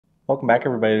Welcome back,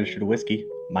 everybody, to Shoot a Whiskey.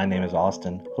 My name is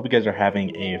Austin. Hope you guys are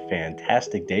having a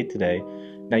fantastic day today.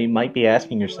 Now, you might be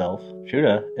asking yourself,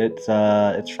 Shuda,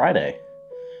 it's Friday.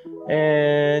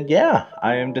 And yeah,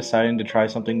 I am deciding to try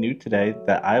something new today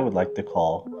that I would like to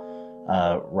call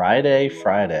Rye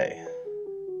Friday.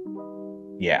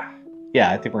 Yeah,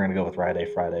 I think we're going to go with Rye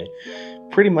Friday.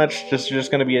 Pretty much just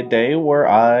going to be a day where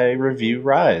I review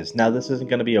ryes. Now, this isn't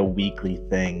going to be a weekly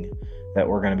thing that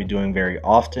we're going to be doing very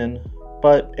often,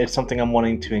 but it's something I'm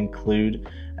wanting to include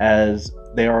as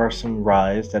there are some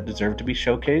ryes that deserve to be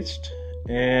showcased,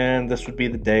 and this would be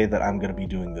the day that I'm going to be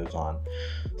doing those on.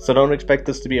 So don't expect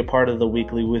this to be a part of the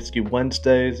weekly Whiskey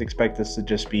Wednesdays. Expect this to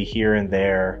just be here and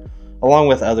there, along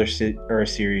with other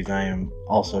series I am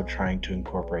also trying to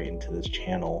incorporate into this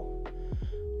channel.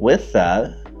 With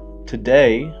that,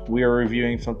 today we are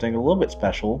reviewing something a little bit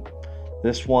special.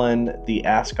 This one, the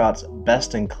ASCOTS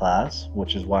Best in Class,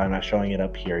 which is why I'm not showing it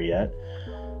up here yet.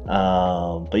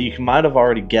 But you might have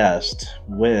already guessed,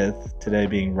 with today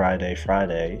being Rye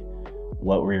Friday,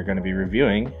 what we're going to be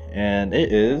reviewing, and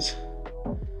it is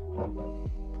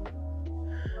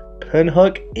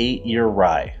Pinhook 8-Year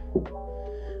Rye.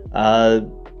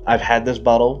 I've had this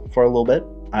bottle for a little bit.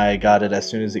 I got it as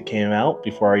soon as it came out,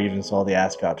 before I even saw the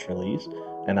ASCOTS release,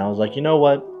 and I was like, you know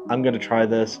what, I'm going to try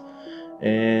this.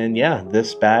 And yeah,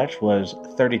 this batch was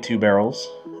 32 barrels,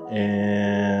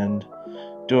 and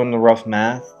doing the rough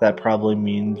math, that probably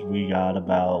means we got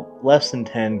about less than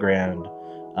 10 grand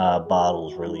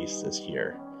bottles released this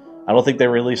year. I don't think they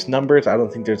released numbers. I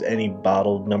don't think there's any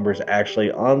bottled numbers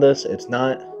actually on this. It's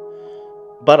not.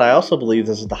 But I also believe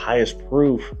this is the highest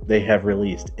proof they have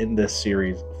released in this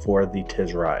series for the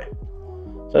Tis Rye.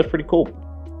 So that's pretty cool.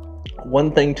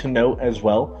 One thing to note as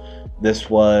well, this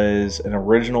was an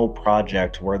original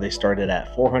project where they started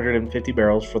at 450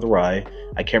 barrels for the rye.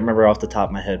 I can't remember off the top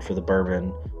of my head for the bourbon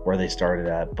where they started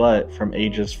at, but from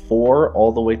ages 4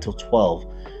 all the way till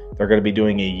 12, they're going to be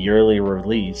doing a yearly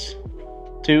release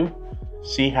to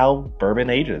see how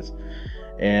bourbon ages.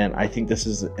 And I think this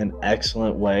is an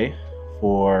excellent way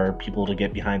for people to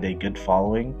get behind a good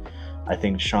following. I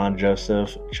think Sean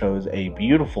Joseph chose a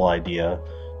beautiful idea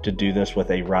to do this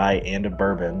with a rye and a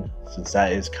bourbon, since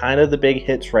that is kind of the big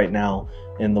hits right now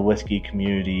in the whiskey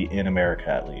community in America,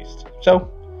 at least.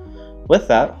 So with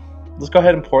that, let's go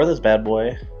ahead and pour this bad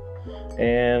boy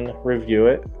and review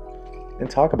it and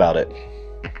talk about it.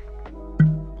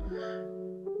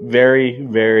 Very,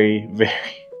 very, very,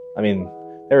 I mean,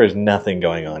 there is nothing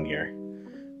going on here.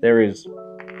 There is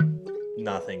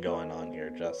nothing going on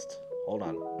here. Just hold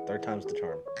on, third time's the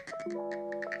charm.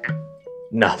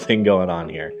 Nothing going on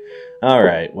here.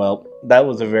 Alright, well, that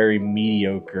was a very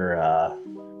mediocre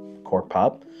cork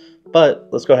pop, but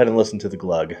let's go ahead and listen to the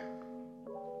glug.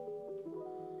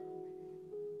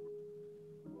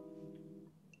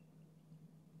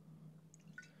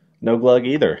 No glug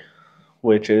either,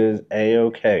 which is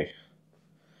a-okay.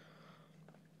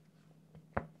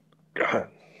 God,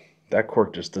 that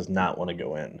cork just does not want to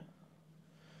go in.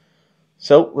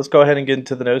 So let's go ahead and get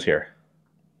into the nose here.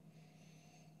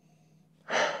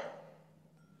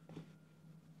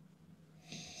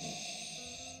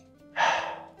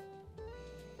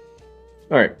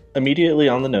 Alright, immediately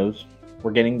on the nose,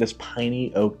 we're getting this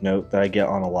piney oak note that I get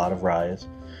on a lot of ryes.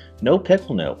 No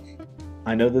pickle note.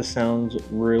 I know this sounds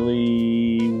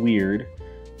really weird,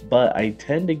 but I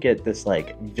tend to get this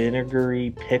like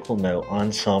vinegary pickle note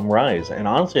on some ryes, and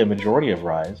honestly a majority of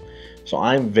ryes. So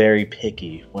I'm very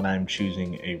picky when I'm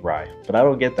choosing a rye, but I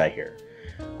don't get that here.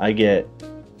 I get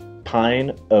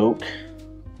pine, oak,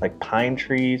 like pine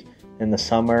trees in the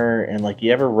summer, and like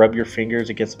you ever rub your fingers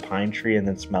against a pine tree and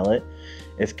then smell it?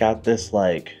 It's got this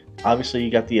like, obviously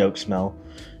you got the oak smell,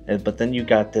 but then you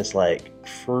got this like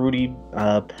fruity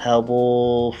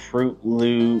pebble, Fruit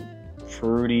Loop,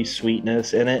 fruity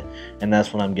sweetness in it, and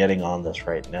that's what I'm getting on this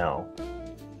right now.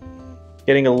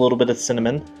 Getting a little bit of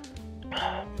cinnamon,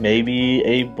 maybe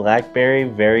a blackberry,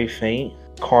 very faint,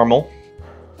 caramel.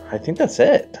 I think that's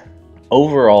it.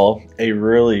 Overall, a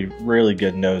really, really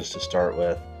good nose to start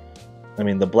with. I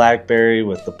mean, the blackberry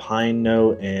with the pine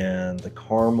note and the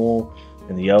caramel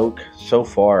and the oak, so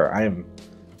far,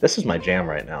 this is my jam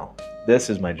right now. This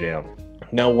is my jam.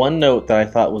 Now, one note that I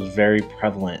thought was very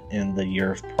prevalent in the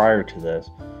years prior to this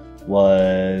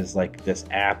was like this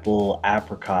apple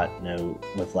apricot note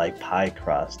with like pie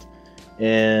crust.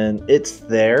 And it's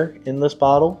there in this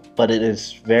bottle, but it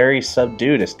is very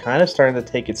subdued. It's kind of starting to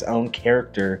take its own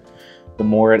character the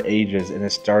more it ages, and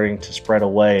it's starting to spread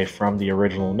away from the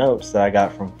original notes that I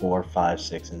got from 4, 5,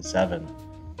 6, and 7.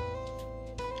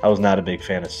 I was not a big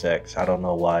fan of 6. I don't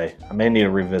know why. I may need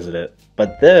to revisit it.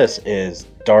 But this is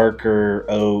darker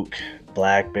oak,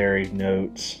 blackberry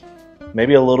notes.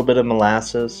 Maybe a little bit of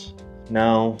molasses.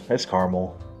 No, it's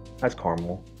caramel. That's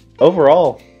caramel.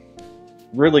 Overall,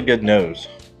 really good nose.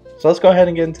 So let's go ahead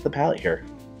and get into the palate here.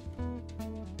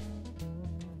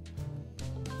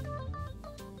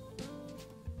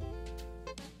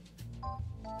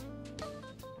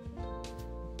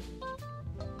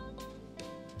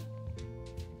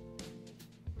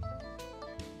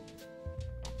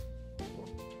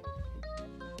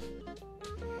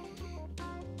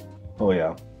 Oh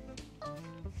yeah.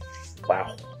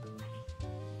 Wow.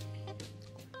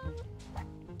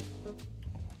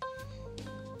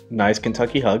 Nice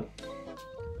Kentucky hug.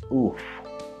 Ooh.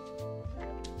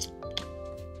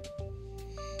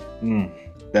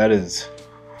 That is...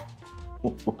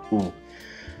 Ooh.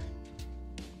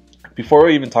 Before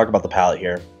we even talk about the palate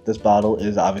here, this bottle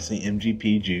is obviously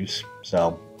MGP juice,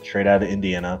 so straight out of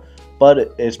Indiana,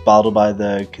 but it's bottled by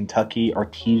the Kentucky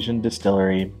Artesian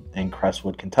Distillery in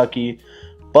Crestwood, Kentucky.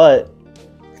 But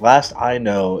last I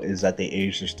know is that they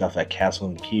age their stuff at Castle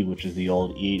and Key, which is the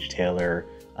old E.H. Taylor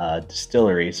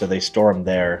distillery, so they store them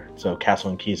there. So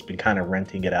Castle and Key's been kind of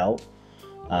renting it out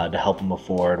to help them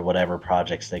afford whatever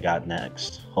projects they got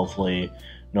next. Hopefully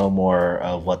no more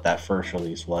of what that first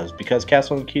release was, because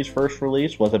Castle and Key's first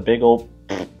release was a big old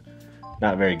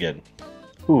not very good.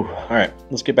 Ooh, all right,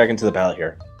 let's get back into the palate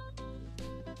here.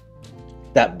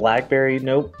 That blackberry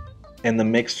note and the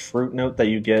mixed fruit note that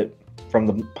you get from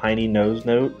the piney nose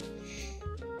note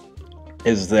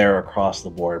is there across the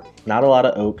board. Not a lot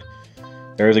of oak.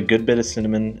 There is a good bit of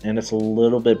cinnamon, and it's a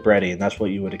little bit bready, and that's what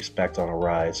you would expect on a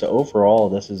rye. So overall,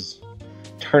 this is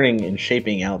turning and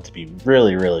shaping out to be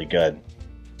really, really good.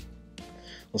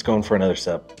 Let's go in for another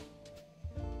sip.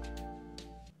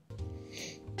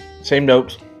 Same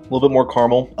notes, a little bit more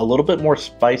caramel, a little bit more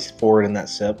spice forward in that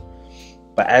sip.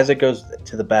 But as it goes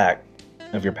to the back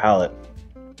of your palate,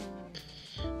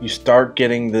 you start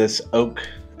getting this oak,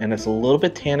 and it's a little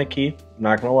bit tannicky,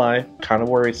 not gonna lie, kind of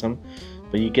worrisome,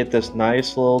 but you get this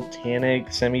nice little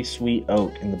tannic, semi-sweet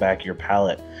oak in the back of your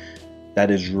palate. That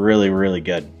is really, really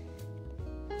good.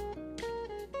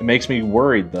 It makes me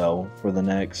worried though for the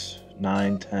next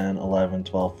 9, 10, 11,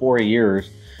 12, 4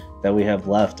 years that we have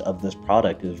left of this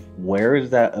product, is where is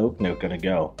that oak note gonna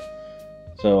go?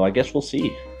 So I guess we'll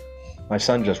see. My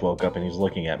son just woke up and he's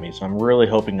looking at me, so I'm really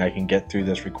hoping I can get through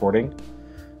this recording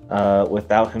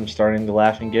without him starting to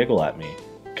laugh and giggle at me.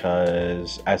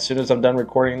 Because as soon as I'm done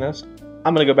recording this,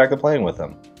 I'm going to go back to playing with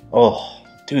him. Oh,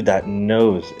 dude, that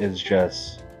nose is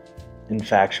just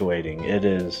infatuating. It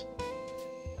is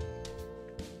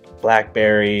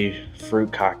blackberry,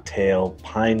 fruit cocktail,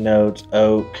 pine notes,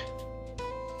 oak.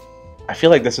 I feel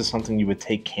like this is something you would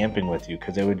take camping with you,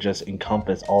 because it would just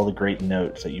encompass all the great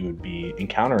notes that you would be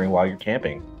encountering while you're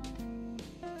camping.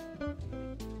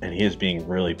 And he is being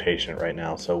really patient right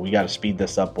now, so we got to speed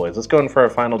this up, boys. Let's go in for our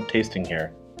final tasting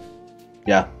here.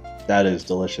 Yeah, that is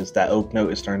delicious. That oak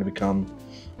note is starting to become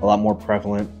a lot more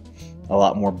prevalent, a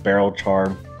lot more barrel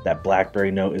char. That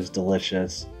blackberry note is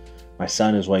delicious. My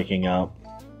son is waking up.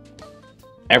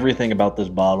 Everything about this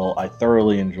bottle I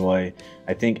thoroughly enjoy.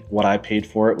 I think what I paid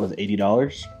for it was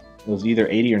 $80. It was either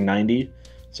 80 or 90,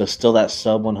 so still that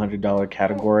sub $100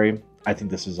 category. I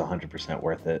think this is 100%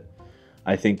 worth it.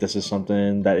 I think this is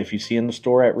something that if you see in the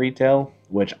store at retail,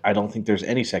 which I don't think there's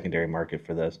any secondary market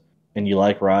for this, and you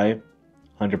like rye,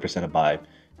 100% a buy.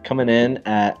 Coming in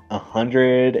at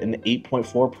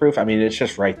 108.4 proof, I mean, it's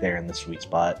just right there in the sweet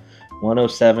spot.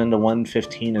 107 to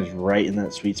 115 is right in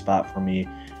that sweet spot for me,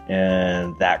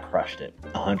 and that crushed it,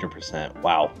 100%.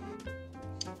 Wow.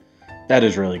 That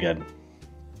is really good.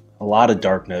 A lot of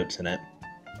dark notes in it.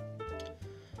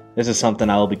 This is something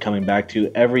I will be coming back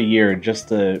to every year, just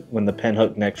when the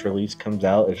Pinhook next release comes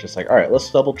out. It's just like, all right,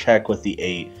 let's double check with the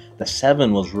 8. The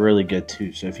 7 was really good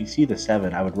too, so if you see the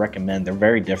 7, I would recommend. They're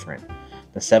very different.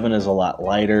 The 7 is a lot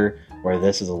lighter, where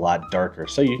this is a lot darker.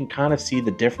 So you can kind of see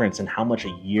the difference in how much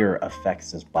a year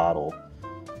affects this bottle.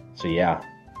 So yeah,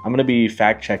 I'm going to be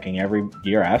fact checking every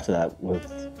year after that with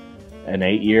an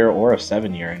 8-year or a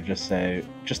 7-year, and just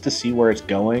to see where it's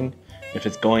going. If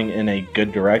it's going in a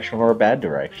good direction or a bad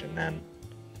direction, then.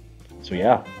 So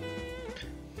yeah,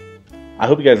 I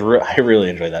hope you guys. I really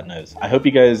enjoyed that nose. I hope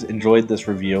you guys enjoyed this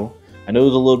review. I know it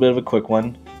was a little bit of a quick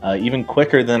one, even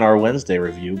quicker than our Wednesday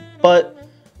review, but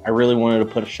I really wanted to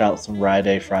push out some Rye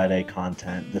Day Friday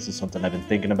content. This is something I've been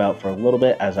thinking about for a little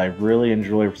bit, as I really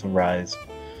enjoy some ryes.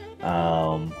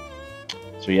 So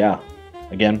yeah,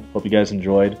 again, hope you guys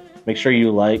enjoyed. Make sure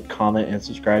you like, comment, and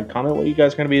subscribe. Comment what you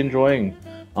guys are going to be enjoying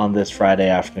on this Friday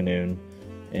afternoon,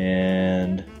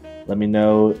 and let me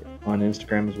know on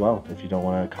Instagram as well if you don't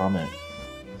want to comment.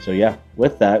 So yeah,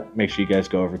 with that, make sure you guys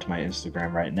go over to my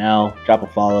Instagram right now, drop a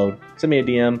follow, send me a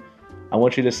DM. I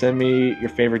want you to send me your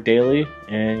favorite daily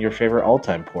and your favorite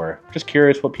all-time pour. Just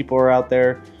curious what people are out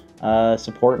there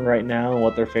supporting right now and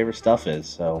what their favorite stuff is.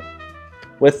 So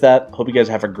with that, hope you guys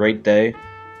have a great day.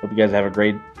 Hope you guys have a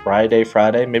great ride day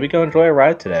Friday. Maybe go enjoy a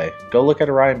ride today. Go look at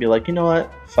a ride and be like, you know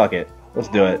what? Fuck it. Let's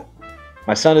do it.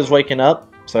 My son is waking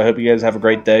up, so I hope you guys have a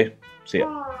great day. See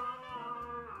ya.